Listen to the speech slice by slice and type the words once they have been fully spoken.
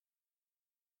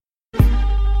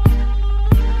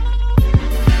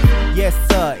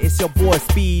Yes sir, it's your boy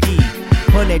Speedy.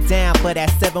 Putting it down for that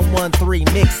 713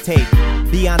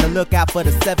 mixtape. Be on the lookout for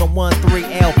the 713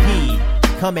 LP.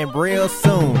 Coming real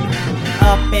soon.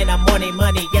 Up in the morning,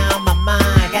 money on my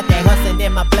mind. Got that hustling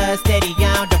in my blood, steady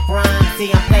on the grind.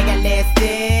 See, I'm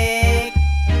Playalistic.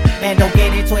 Man, don't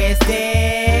get it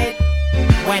twisted.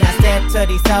 When I step to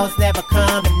these hoes, never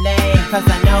coming late. Cause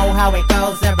I know how it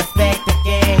goes and respect the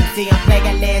game. See, I'm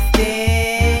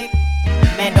Playalistic.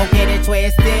 Man, don't get it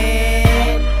twisted.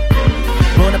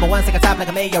 Rule number one, sick of top like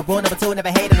a mayor. Rule number two, never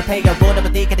hate on the payer. Rule number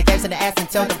three, get the cash in the ass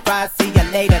until the fries. See ya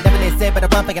later. Never listen, but I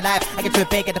run for your life. I get trip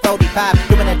big at the 45.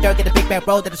 Doing that dirt, get the big back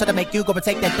road. That I should've make you go and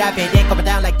take that dive. It ain't coming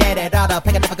down like that at all. The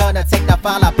pick never gonna take the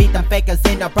fall. I beat them fakers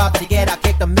in the profit. Yet I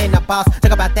kick them in the boss.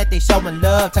 Talk about that, they showing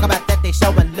love. Talk about that, they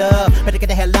showing love. Better get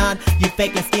the hell on. You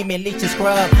faking, scheming, leech and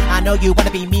scrub. I know you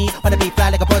wanna be me, wanna be fly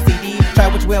like a pussy D. Try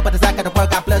what you will, but it's not gonna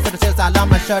work. I blood, so the shit's all on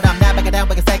my shirt. I'm not backing down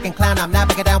with a second clown. I'm not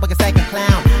backing down with a second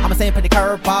clown. I'm a saying pretty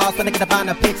curveballs. When I get up on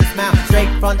the pitch and smile. Straight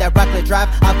from that Rocklet Drive.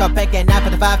 I'll come back at 9 for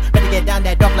the 5. Better get down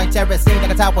that dope like terrace. Scene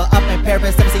like a tower up in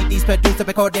Paris. 7 CDs producer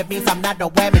recorded means I'm not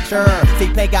no amateur. See,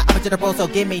 play got I'm a general, so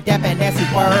give me that and nasty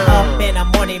word. Up in the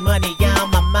morning, money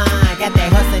on my mind. Got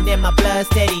that hustling in my blood,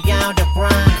 steady on the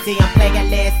grind. See, I'm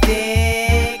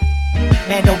Playalistic.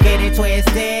 Man, don't get it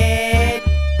twisted.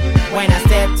 When I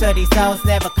step to these hoes,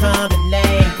 never coming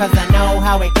late. Cause I know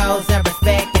how it goes and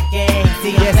respect the game.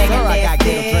 See, I'm Yes sir, I got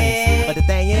good drinks. But the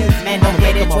thing is, man, don't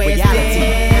get it twisted.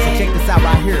 So check this out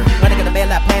right here. When I get a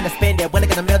mail, I plan to spend it. When I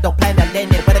get a mail, don't plan to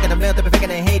lend it. When I get a mail, they be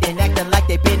faking and hating, acting like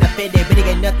they been offended. But it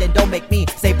ain't nothing, don't make me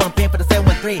say bump in for the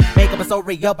 713. Make up a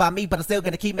story about me, but I'm still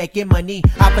gonna keep making money.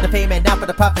 Out for the payment, out for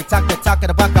the profit. Talk the talk,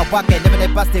 the walk, I walk it. Never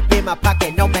let busted in my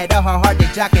pocket. No matter how hard they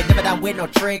jock it. Never done with no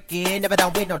tricking, never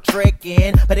done with no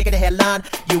tricking. But they get the hell on,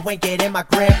 you ain't getting my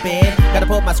gripping. Gotta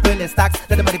put my skrill in stocks,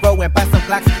 let the money grow and buy some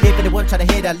clocks. If anyone try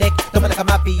to hit a lick, don't like a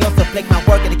mafioso flick. My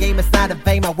work in the game is not in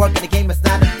vain, my work in the game is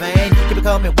not in vain. Keep it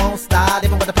coming, won't stop,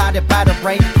 even with the body by the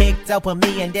brain. Kicked up with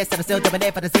me and this, and I'm still jumping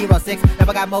in for the 06.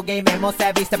 Never got more game and more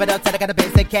savvy, step it up till I got a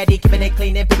basic caddy. Keeping it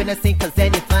clean and peeping the scene, cause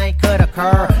anything could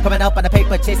occur. Coming up on the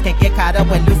paper chase, can't get caught up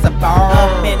with Lucifer.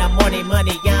 Up in the morning,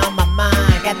 money on my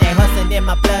mind. Got that hustling in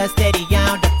my blood, steady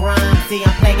on the grind. See,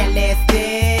 I'm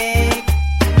Playalistic.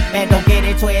 Man, don't get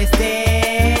it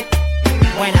twisted.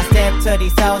 When I step to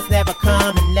these hoes, never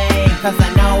coming late. Cause I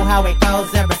know how it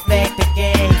goes and